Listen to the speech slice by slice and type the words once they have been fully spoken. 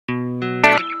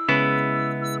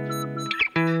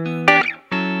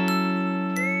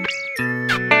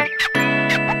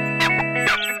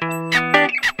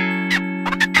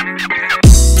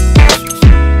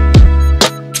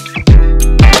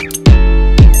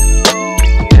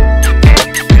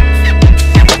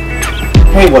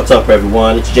Hey, what's up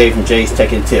everyone? It's Jay from Jay's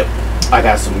Tech and Tip. I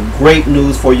got some great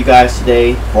news for you guys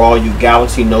today for all you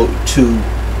Galaxy Note 2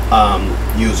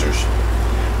 users.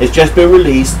 It's just been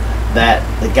released that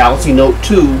the Galaxy Note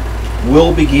 2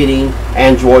 will be getting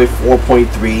Android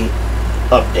 4.3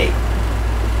 update.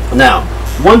 Now,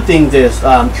 one thing that's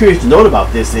curious to note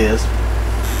about this is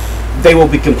they will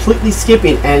be completely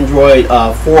skipping Android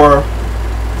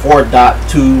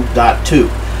 4.2.2.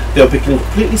 They'll be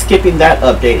completely skipping that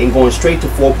update and going straight to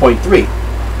 4.3.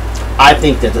 I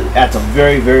think that that's a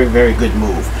very, very, very good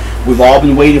move. We've all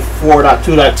been waiting for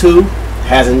 4.2.2.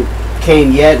 Hasn't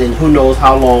came yet, and who knows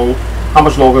how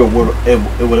much longer it would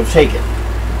have taken.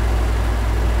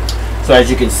 So as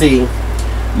you can see,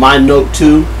 my Note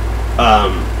 2,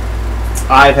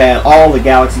 I've had all the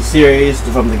Galaxy series,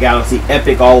 from the Galaxy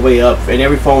Epic all the way up, and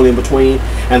every phone in between,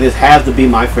 and this has to be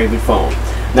my favorite phone.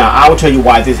 Now, I will tell you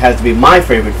why this has to be my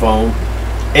favorite phone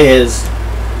is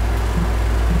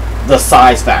the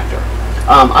size factor.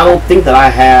 I don't think that I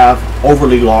have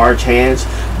overly large hands,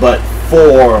 but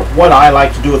for what I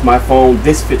like to do with my phone,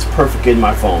 this fits perfect in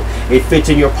my phone. It fits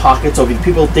in your pocket, so if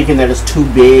people are thinking that it's too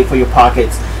big for your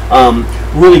pockets,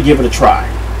 really give it a try.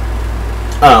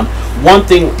 One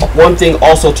thing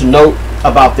also to note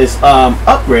about this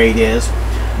upgrade is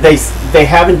they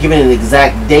haven't given an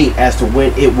exact date as to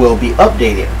when it will be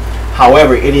updated.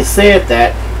 However, it is said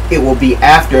that it will be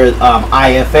after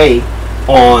IFA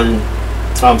on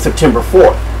September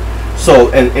 4th. So,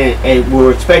 and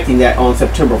we're expecting that on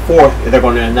September 4th they're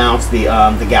going to announce the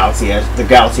Galaxy as the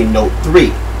Galaxy Note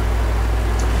 3.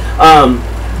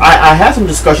 I had some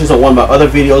discussions on one of my other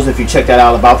videos, if you check that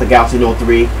out, about the Galaxy Note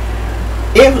 3.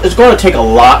 It's going to take a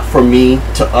lot for me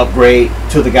to upgrade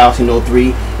to the Galaxy Note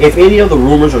 3. If any of the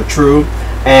rumors are true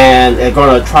and they're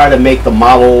going to try to make the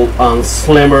model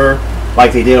slimmer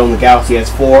like they did on the Galaxy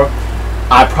S4,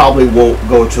 I probably won't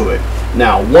go to it.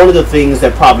 Now, one of the things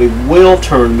that probably will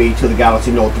turn me to the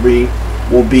Galaxy Note 3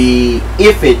 will be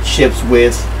if it ships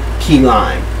with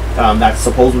Keyline. That's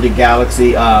supposedly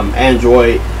Galaxy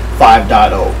Android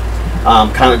 5.0.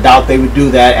 Kind of doubt they would do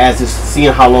that, as is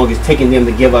seeing how long it's taking them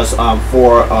to give us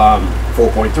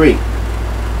 4.3.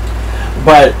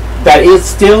 But that is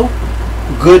still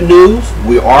good news.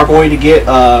 We are going to get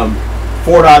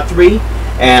 4.3,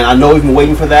 and I know we've been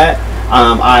waiting for that.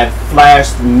 I've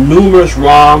flashed numerous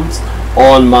ROMs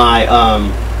on my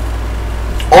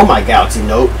Galaxy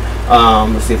Note.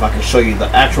 Let's see if I can show you the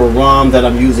actual ROM that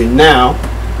I'm using now.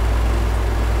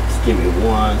 Just give me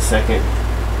 1 second.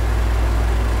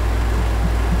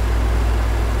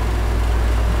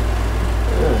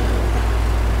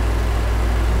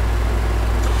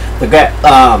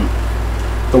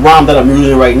 The ROM that I'm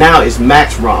using right now is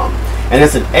Max ROM, and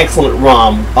it's an excellent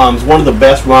ROM. It's one of the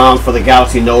best ROMs for the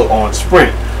Galaxy Note on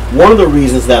Sprint. One of the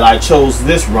reasons that I chose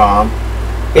this ROM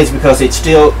is because it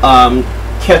still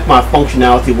kept my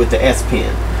functionality with the S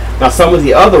Pen. Now, some of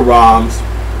the other ROMs,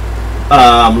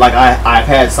 like I've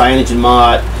had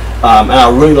CyanogenMod, and I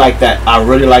really like that. I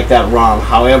really like that ROM.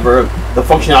 However, the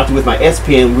functionality with my S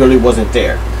Pen really wasn't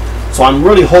there. So I'm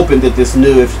really hoping that this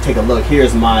new, if you take a look,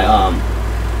 here's my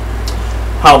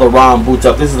how the ROM boots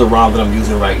up. This is the ROM that I'm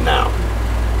using right now.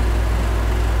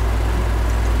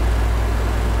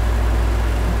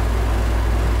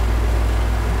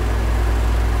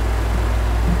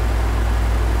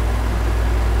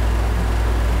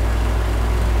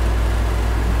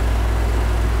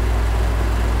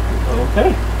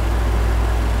 Okay.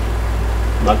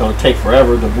 Not going to take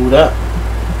forever to boot up.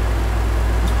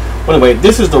 Well, anyway,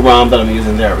 this is the ROM that I'm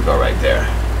using. There we go, right there.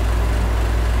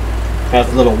 Has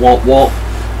a little womp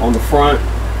on the front,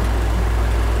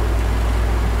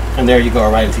 and there you go,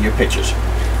 right into your pictures.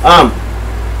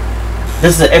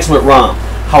 This is an excellent ROM.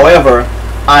 However,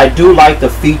 I do like the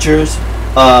features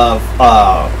of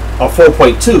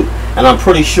 4.2, and I'm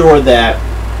pretty sure that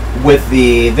with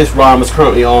this ROM is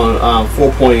currently on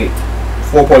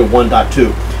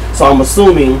 4.1.2. So I'm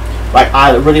assuming, like,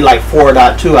 I really like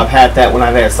 4.2. I've had that when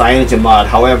I've had CyanogenMod.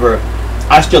 However,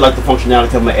 I still like the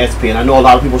functionality of my S Pen. I know a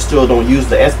lot of people still don't use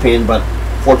the S Pen, but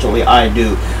fortunately I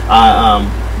do.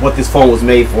 What this phone was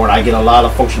made for, and I get a lot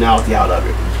of functionality out of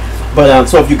it. But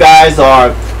so if you guys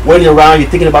are waiting around, you're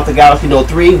thinking about the Galaxy Note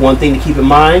 3, one thing to keep in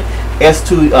mind,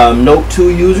 Note 2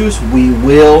 users, we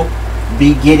will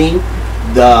be getting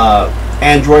the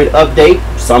Android update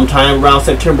sometime around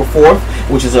September 4th,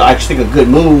 which is actually a good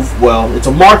move. Well, it's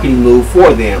a marketing move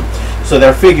for them. So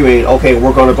they're figuring, okay,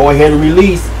 we're going to go ahead and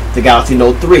release the Galaxy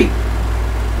Note 3.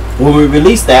 When we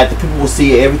release that, the people will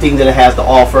see everything that it has to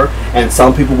offer, and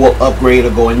some people will upgrade or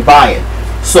go and buy it.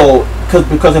 So,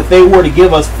 because if they were to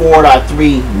give us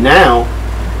 4.3 now,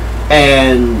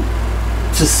 and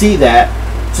to see that,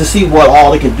 to see what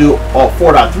all it can do, or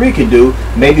 4.3 can do,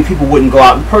 maybe people wouldn't go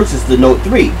out and purchase the Note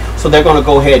 3. So they're going to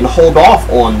go ahead and hold off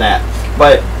on that.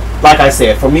 But like I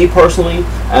said, for me personally,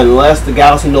 unless the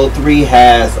Galaxy Note 3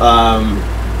 has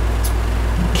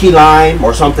key lime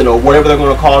or something, or whatever they're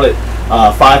going to call it,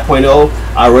 5.0,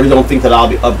 I really don't think that I'll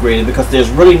be upgraded, because there's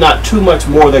really not too much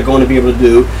more they're going to be able to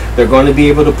do. They're going to be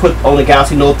able to put on the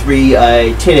Galaxy Note 3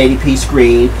 a 1080p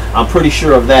screen. I'm pretty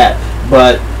sure of that.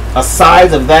 But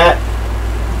aside of that,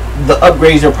 the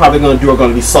upgrades they're probably going to do are going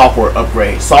to be software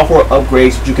upgrades. Software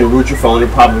upgrades that you can root your phone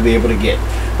and probably be able to get.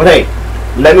 But hey,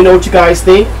 let me know what you guys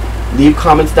think. Leave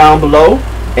comments down below.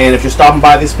 And if you're stopping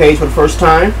by this page for the first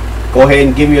time, go ahead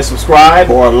and give me a subscribe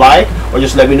or a like, or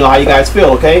just let me know how you guys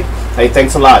feel, okay? Hey,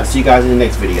 thanks a lot. See you guys in the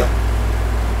next video.